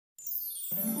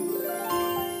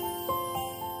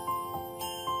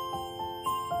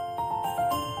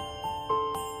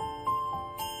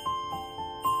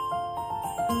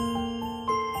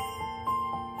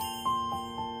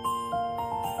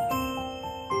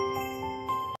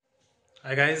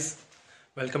Hi guys,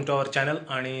 welcome to our channel.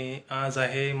 आणि आज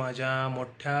आहे माझ्या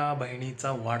मोठ्या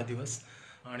बहिणीचा वाढदिवस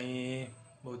आणि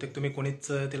बहुतेक तुम्ही कोणीच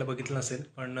तिला बघितलं नसेल,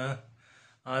 पण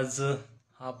आज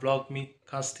हा ब्लॉग मी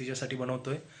खास तिच्यासाठी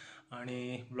बनवतोय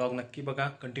आणि ब्लॉग नक्की बघा,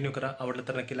 कंटिन्यू करा. आवडलं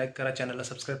तर नक्की लाईक करा, चॅनलला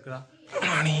सबस्क्राईब करा.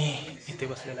 आणि इथे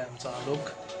बसलेला आहे आमचा आलोक,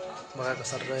 बघा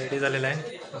कसा रेडी झालेला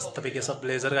आहे, मस्तपैकी असा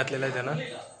ब्लेझर घातलेला आहे त्यानं.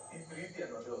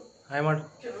 हाय म्हण.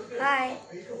 हाय.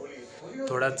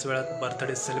 थोड्याच वेळात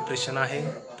बर्थडे सेलिब्रेशन आहे,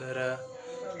 तर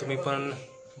तुम्ही पण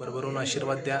भरभरून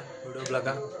आशीर्वाद द्या. व्हिडिओ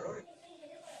बघा.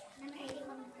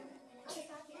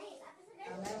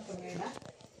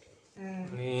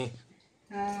 आणि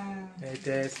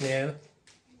इथे आहे स्नेहल,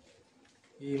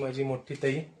 ही माझी मोठी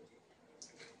ताई,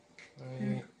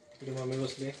 आणि तिकडे मम्मी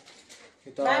बसले.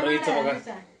 इथं आरोहीचं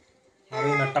बघा,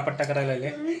 आरोही नट्टापट्टा करायला लागले.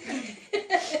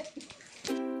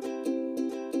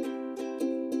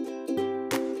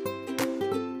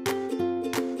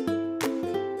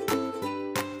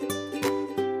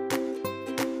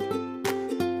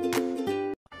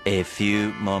 A few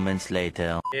moments later.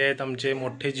 हे आहेत आमचे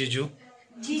मोठे जिजू.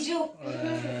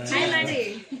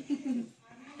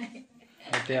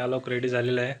 ते आलोक रेडी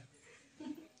झालेलं आहे.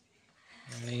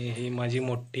 आणि ही माझी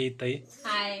मोठी ताई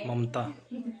ममता.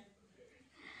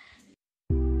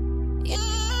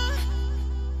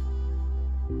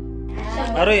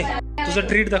 अरे तुझं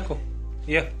ट्रीट दाखव.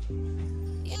 ये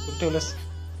कुठे ठेवलंस,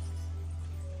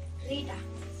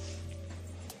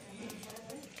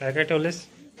 काय काय ठेवलेस,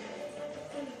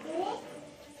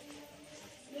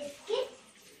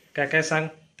 काय काय सांग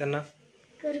त्यांना.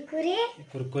 कुरकुरे,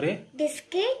 कुरकुरे,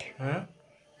 बिस्किट, हां,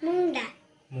 मूग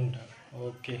डाळ.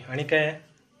 ओके. आणि काय आहे,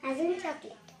 अजून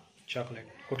चॉकलेट. चॉकलेट.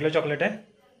 कुठलं चॉकलेट आहे,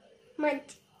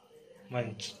 मंच.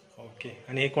 मंच. ओके.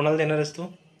 आणि हे कोणाला देणार आहेस तू.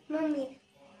 मम्मी.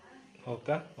 हो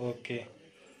का, ओके.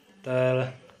 तर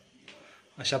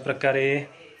अशा प्रकारे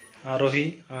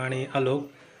आरोही आणि आलोक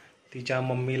तिच्या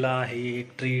मम्मीला हे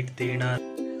ट्रीट देणार.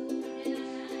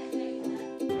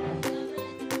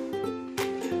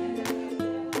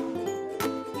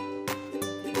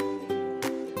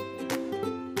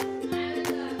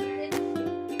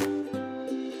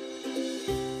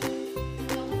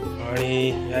 आणि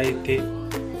या इथे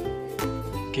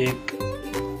केक.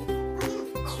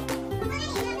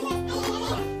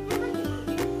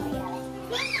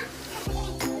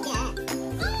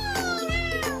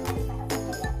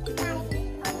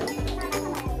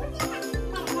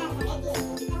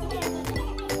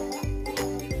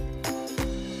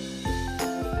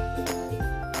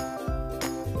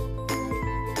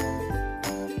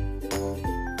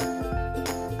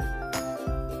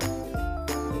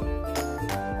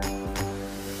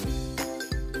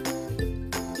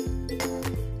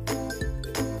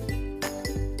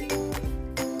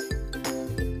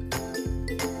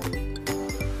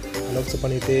 आलोकचं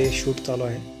पण इथे शूट चालू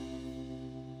आहे.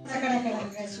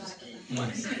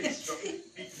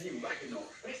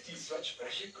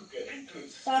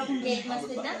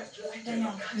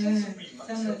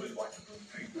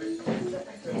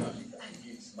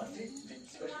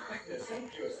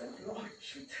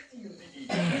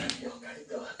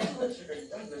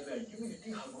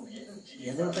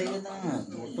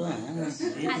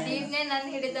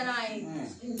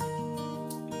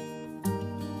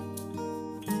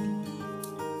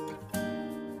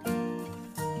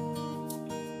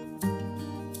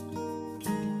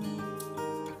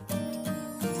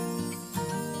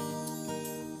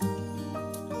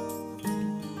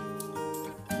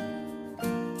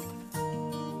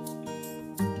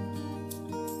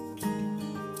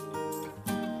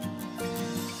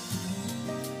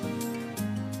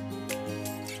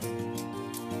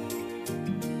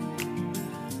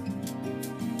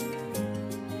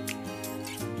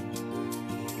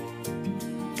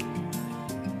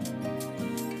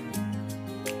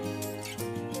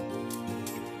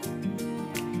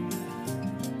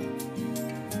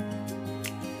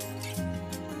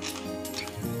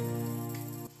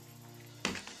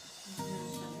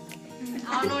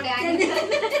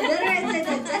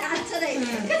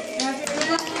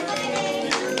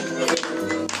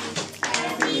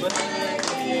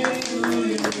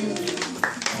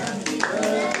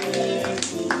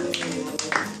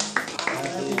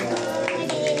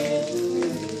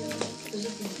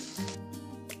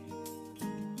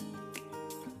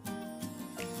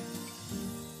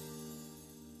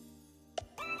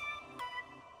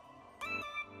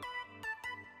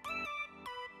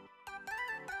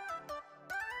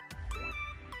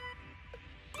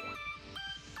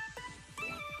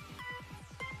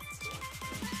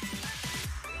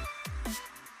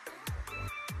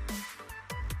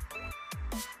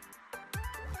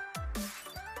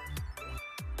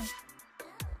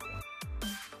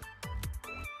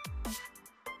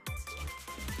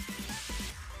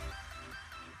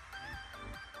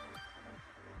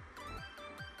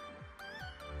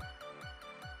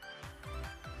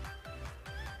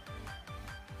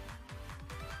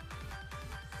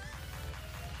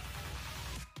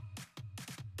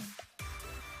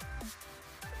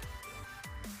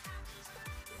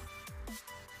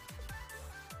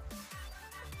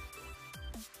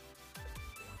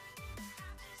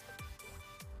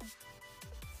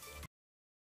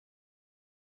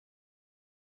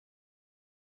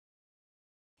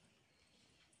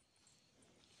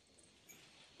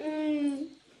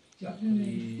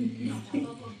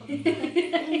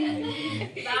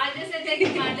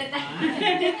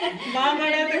 ಬಾ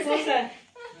ಮಾಡ್ಯಾರ ಕೂಸ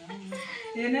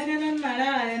ಏನೇನೇನ್ ಮಾಡ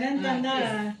ಏನೇನ್ ತಂದ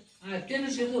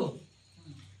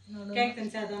ಕೇಕ್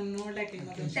ತಿನ್ಸ ಅದನ್ನ ನೋಡ್ಲಕ್ಕೆ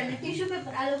टिश्यू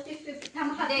पेपर आलो टिश्यू पेपर थांब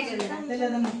खाते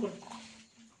ಅದನ್ನ ಕೊಡು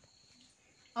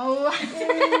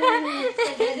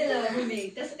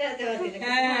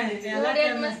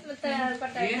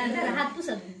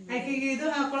ಆಕಿಗೆ ಇದು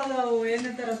ಹಾಕೊಳ್ಳೋದು ಅವು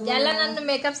ಏನಂತಾರ ಎಲ್ಲ ನಂದು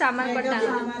ಮೇಕಪ್ ಸಾಮಾನು ಕೊಟ್ಟ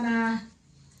ಸಾಮಾನ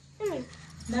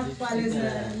ನಪ್ ಪಾಲಿಸ್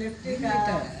ಲಿಪ್ಸ್ಟಿಕ್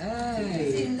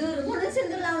सिंदूर म्हणून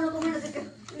सिंदूर लावू नको म्हणत होते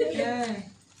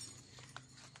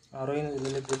आरोहीने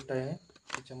दिलेले गिफ्ट आहे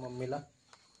तिच्या मम्मीला.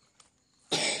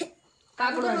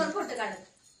 कागदावर फोटो काढत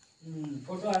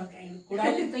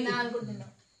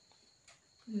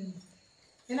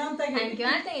ಏನಂತ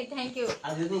ಥ್ಯಾಂಕ್ ಯು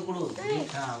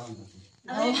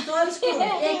ತೋರಿಸ್ಕೊ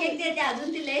एक एक देते अजून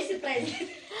तिला सरप्राईज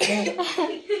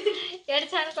ಎರಡು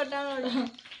ಚಂದ ಕೊಟ್ಟ ನೋಡು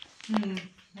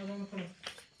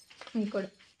ಕೊಡು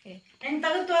ಹೆಂಗ್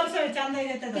ತೆಗೆದು ತೋರ್ಸೋ ಚಂದ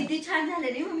ಆಗೈತೆ ಅದು किती छान झाले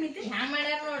रे मम्मी ते ಹ್ಯಾಂಗ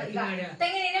ಮಾಡ್ಯಾರ ನೋಡು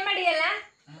ತಂಗಿ ನೀನೇ ಮಾಡಿಯಲ್ಲ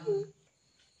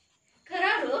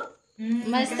खरा रो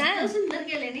मस्त सुंदर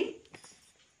केले नी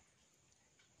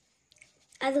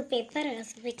ಅದು ಪೇಪರ್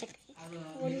ಚಕ್ಲಿ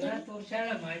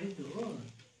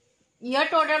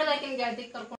ಎಷ್ಟು ಓಡಾಡೋದು ಆಕಿನ ಗೆಳತಿ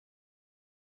ಕರ್ಕೊಂಡು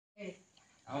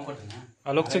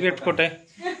आलोकचं गिफ्ट कुठे आहे?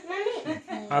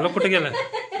 आलोक कुठे गेला?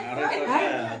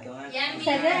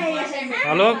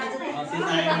 आलोक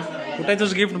कुठे आहे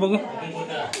तुझं गिफ्ट बघू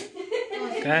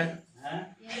काय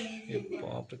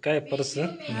बापरे, काय purse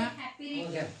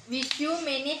wish you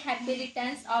many happy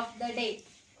returns of the day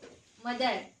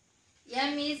mother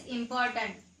M is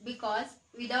important because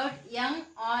without young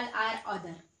all R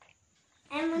other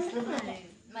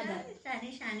mother शाने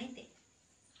शाने ते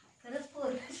खरंच पोर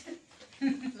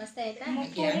मस्त आहे का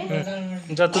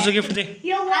जा तुझं गिफ्ट दे.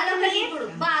 आलो मी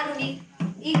बारुनी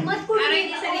एक मत पुढे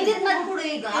सगळीच मत पुढे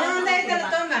ಇನ್ನೊಂದ್ ಐತಲ್ಲ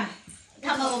ತಗೊಂಬ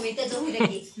थांबा मम्मी त्याचं होईल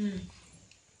की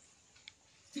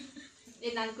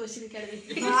ನಾನು ಕ್ವಶನ್ ಕೇಳಬೇಕು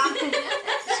 ₹0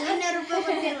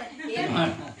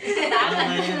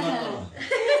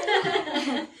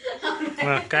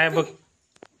 हा, काय बघ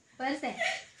पर्स आहे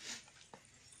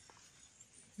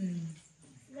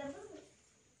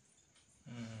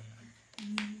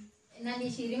ನಾನು ಈ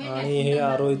ಶಿರಿ ಮೇಲೆ आणि हे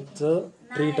आरोहीचं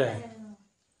ट्रीट आहे.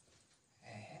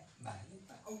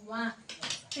 ಅವ್ವಾ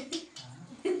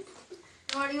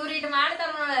ನೋಡಿ ಇವ್ರು ಇಟ್ಟು ಮಾಡ್ತಾರ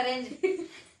ನೋಡಿ ಅರೇಂಜ್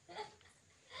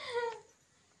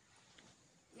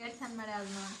ಎಷ್ಟು ಚಂದ ಮಾಡ್ಯಾರ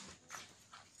ಅದು ನೋಡಿ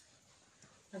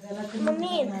ಅದೆಲ್ಲ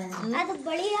ಮಮ್ಮಿ ಅದು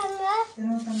ಬಳಿ ಹಂಗ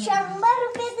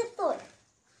 ₹100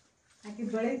 ಆಕಿ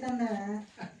ಬಳಿ ತಂದ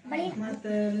ಮತ್ತ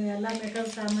ಎಲ್ಲ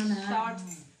ಮೇಕಪ್ ಸಾಮಾನ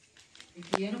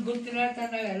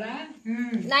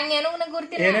ನಂಗೆ ಏನೂ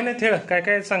ಗುರ್ತಿಲ್ಲ ಏನೇನೈತೆ ಹೇಳ काय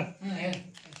काय सांग.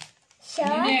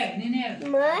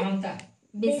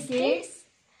 बिस्किट्स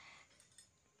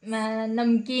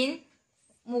नमकीन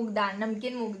मूगदाळ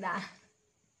नमकीन मूगदाळ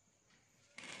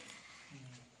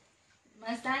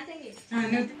मस्त आणते की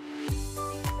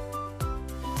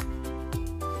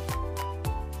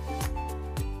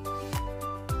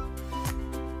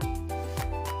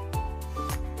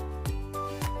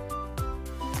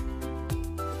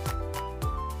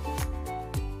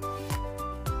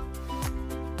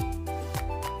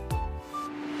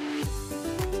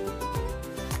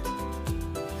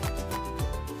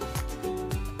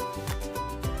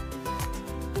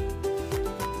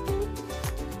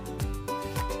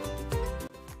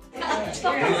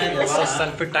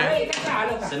सेल्फी टाइम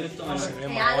सगळे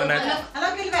मावन आहेत. ಹಲೋ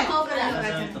ಕಿಲ್ಬೆ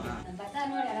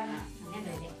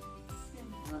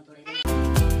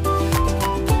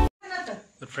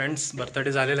तर फ्रेंड्स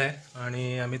बर्थडे झालेला आहे आणि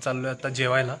आम्ही चाललो आहे आता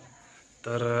जेवायला.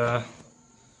 तर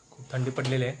खूप थंडी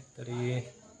पडलेली आहे तरी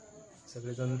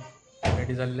सगळेजण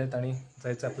रेडी झालेले आहेत आणि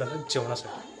जायचं आपल्याला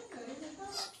जेवणासाठी.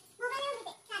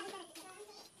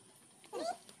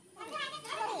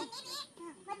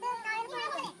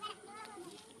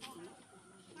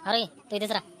 अरे तू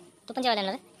इथेच राहा तू पण जेवायला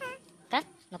येणार का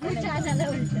नको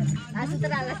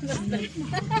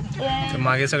तर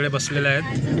मागे सगळे बसलेले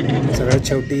आहेत. सगळ्यात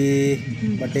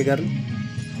शेवटी बड्डे गर्ल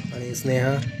आणि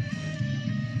स्नेहा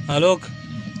आलोक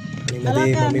आणि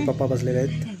मध्ये मम्मी पप्पा बसलेले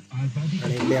आहेत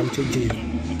आणि इकडे आमची जी.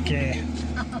 ओके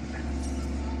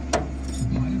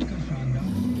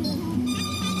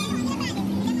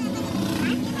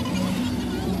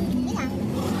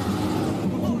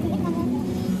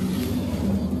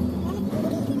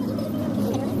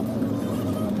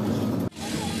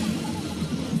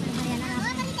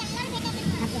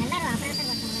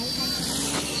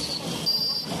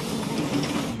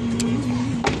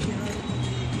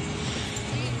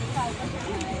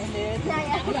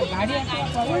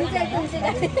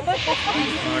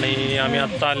आणि आम्ही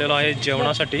आत्ता आलेलो आहे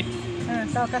जेवणासाठी.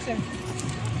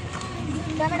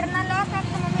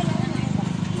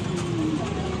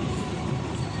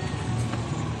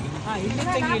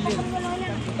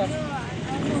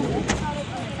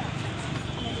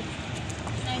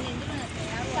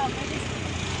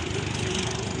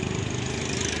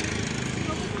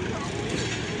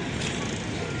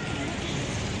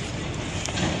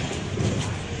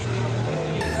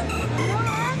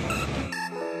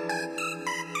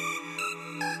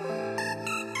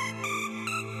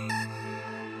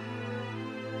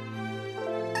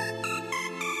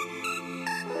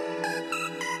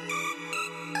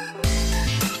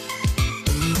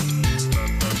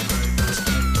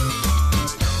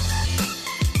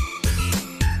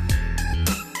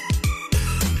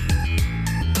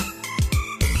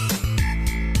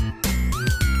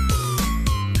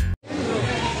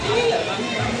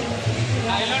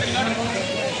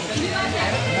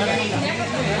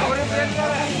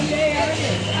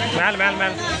 मॅल मॅल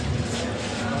मॅल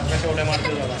कसे उड्या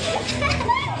मारते बघा.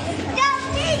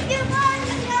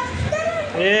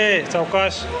 ए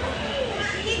चौकाश.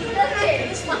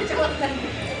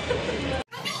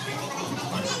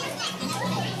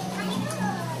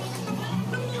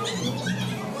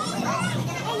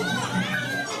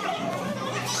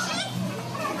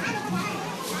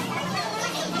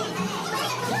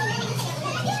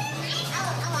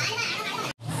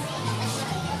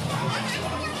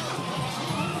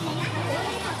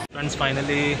 फ्रेंड्स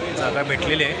फायनली जागा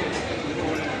भेटलेली आहे.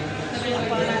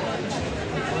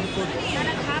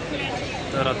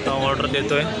 तर आत्ता ऑर्डर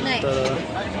देतोय. तर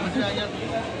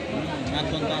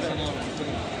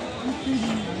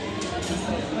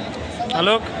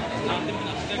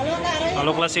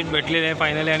आलोकला सीट भेटलेली आहे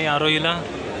फायनली आणि आरोहीला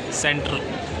सेंटर.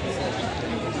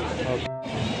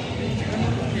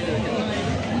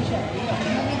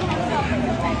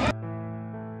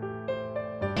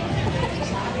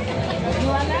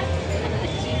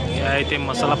 आहे ते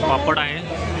मसाला पापड आहे.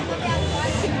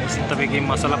 मस्तपैकी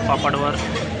मसाला पापडवर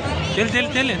तेल तेल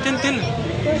तेल तेल तेल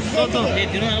तो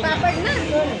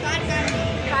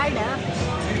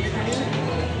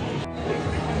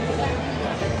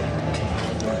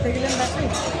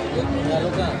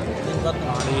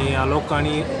आणि आलोक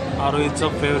आणि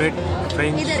आरोहीचं फेवरेट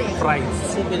फ्रेंच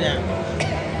फ्राईज.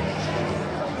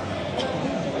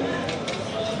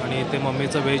 आणि इथे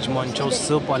मम्मीचं व्हेज मंचाव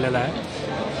सूप आलेलं आहे.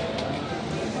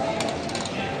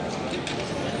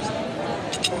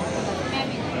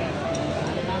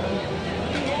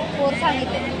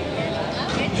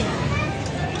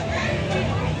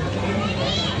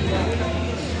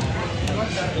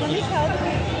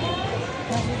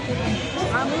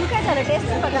 काय झालं टेस्ट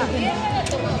बघा.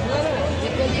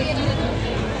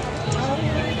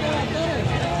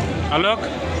 आलोक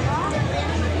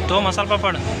तो मसाला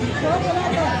पापड.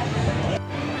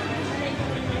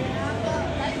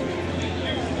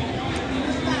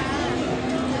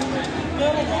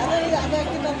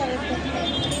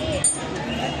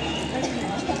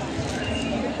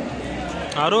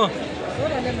 आरू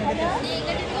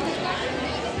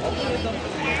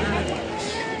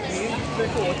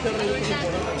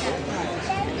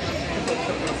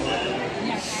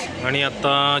आणि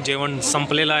आता जेवण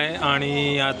संपलेलं आहे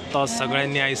आणि आता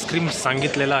सगळ्यांनी आईस्क्रीम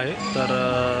सांगितलेलं आहे. तर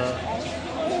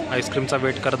आईस्क्रीमचा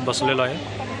वेट करत बसलेलो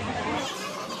आहे.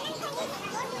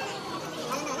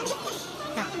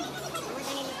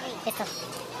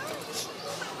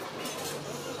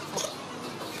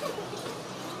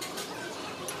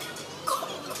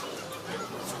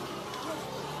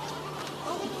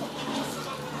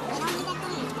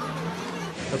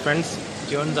 तर फ्रेंड्स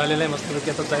जेवण झालेलं आहे मस्तपैकी.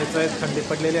 आता जायचं आहे. थंडी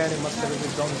पडलेली आहे आणि मस्तपैकी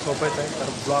जाऊन झोपायचं आहे. तर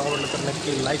ब्लॉग आवडलं तर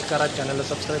नक्की लाईक करा, चॅनलला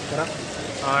सबस्क्राईब करा.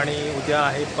 आणि उद्या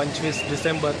आहे 25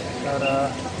 डिसेंबर. तर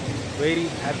very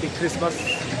happy Christmas.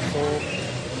 So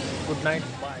good night,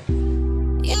 bye.